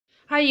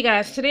Hi you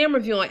guys, today I'm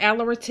reviewing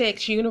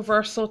Aleratec's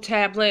Universal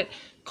Tablet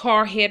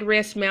Car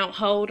Headrest Mount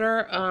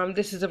Holder.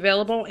 This is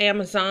available on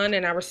Amazon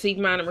and I received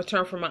mine in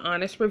return for my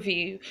honest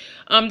review.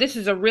 This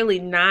is a really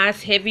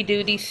nice,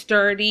 heavy-duty,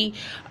 sturdy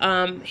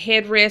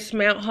headrest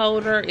mount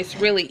holder. It's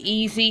really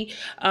easy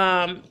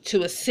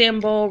to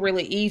assemble,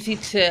 really easy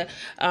to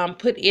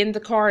put in the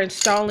car,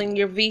 installing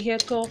your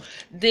vehicle.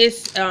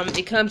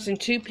 It comes in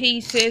two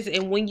pieces,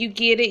 and when you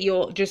get it,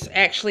 you'll just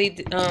actually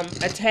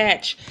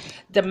attach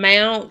the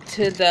mount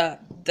to the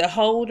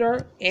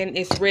holder and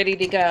it's ready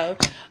to go.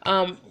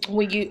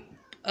 When you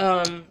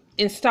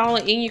install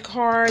it in your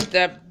car,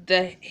 the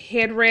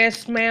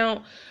headrest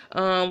mount,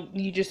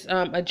 you just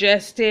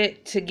adjust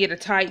it to get a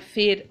tight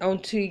fit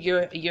onto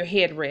your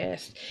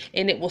headrest,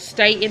 and it will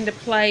stay into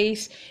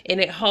place,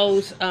 and it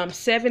holds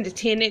 7 to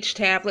 10 inch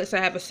tablets. I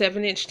have a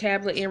 7-inch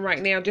tablet in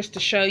right now just to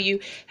show you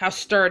how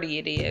sturdy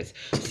it is.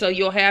 So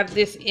you'll have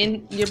this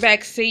in your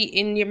back seat,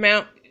 in your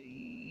mount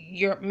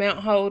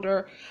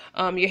holder,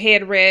 your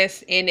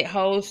headrest, and it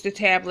holds the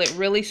tablet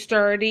really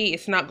sturdy.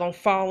 It's not going to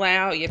fall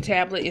out. Your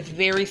tablet is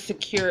very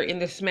secure in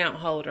this mount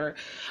holder.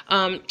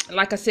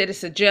 Like I said,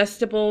 it's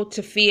adjustable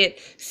to fit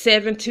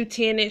 7 to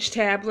 10 inch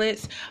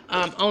tablets.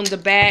 On the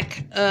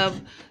back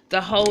of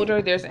the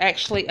holder, there's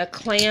actually a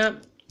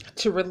clamp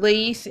to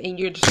release, and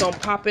you're just gonna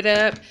pop it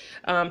up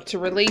to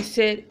release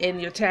it,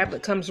 and your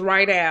tablet comes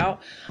right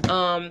out.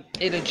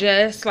 It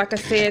adjusts, like I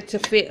said, to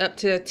fit up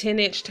to a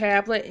 10-inch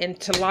tablet, and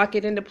to lock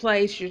it into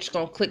place, you're just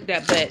gonna click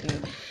that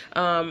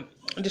button.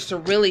 Just a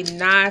really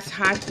nice,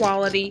 high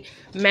quality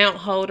mount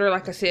holder.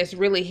 Like I said, it's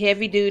really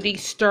heavy duty,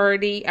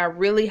 sturdy. I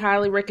really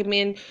highly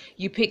recommend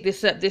you pick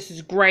this up. This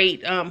is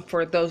great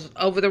for those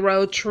over the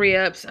road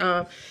trips.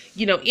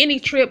 You know, any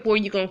trip where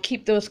you're gonna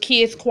keep those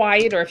kids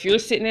quiet, or if you're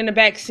sitting in the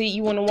back seat,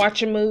 you want to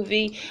watch a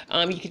movie,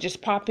 you can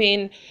just pop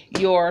in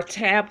your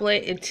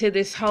tablet into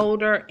this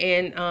holder,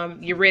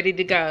 and you're ready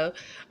to go.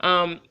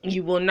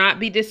 You will not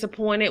be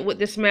disappointed with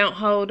this mount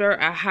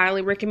holder. I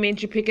highly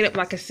recommend you pick it up.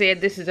 Like I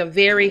said, this is a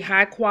very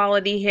high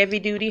quality, heavy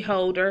duty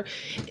holder.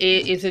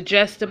 It is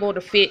adjustable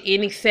to fit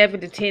any 7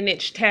 to 10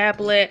 inch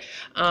tablet.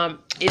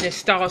 It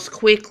installs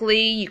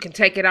quickly. You can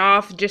take it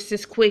off just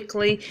as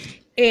quickly.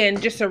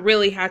 And just a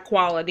really high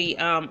quality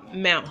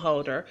mount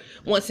holder.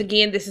 Once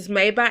again, this is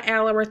made by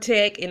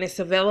Aleratec and it's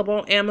available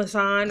on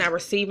Amazon. I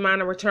received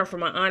mine in return for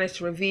my honest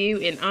review,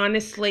 and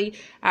honestly,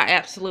 I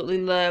absolutely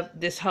love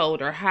this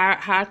holder.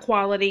 High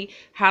quality.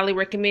 Highly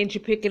recommend you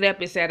pick it up.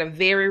 It's at a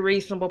very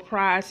reasonable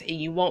price and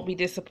you won't be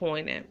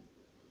disappointed.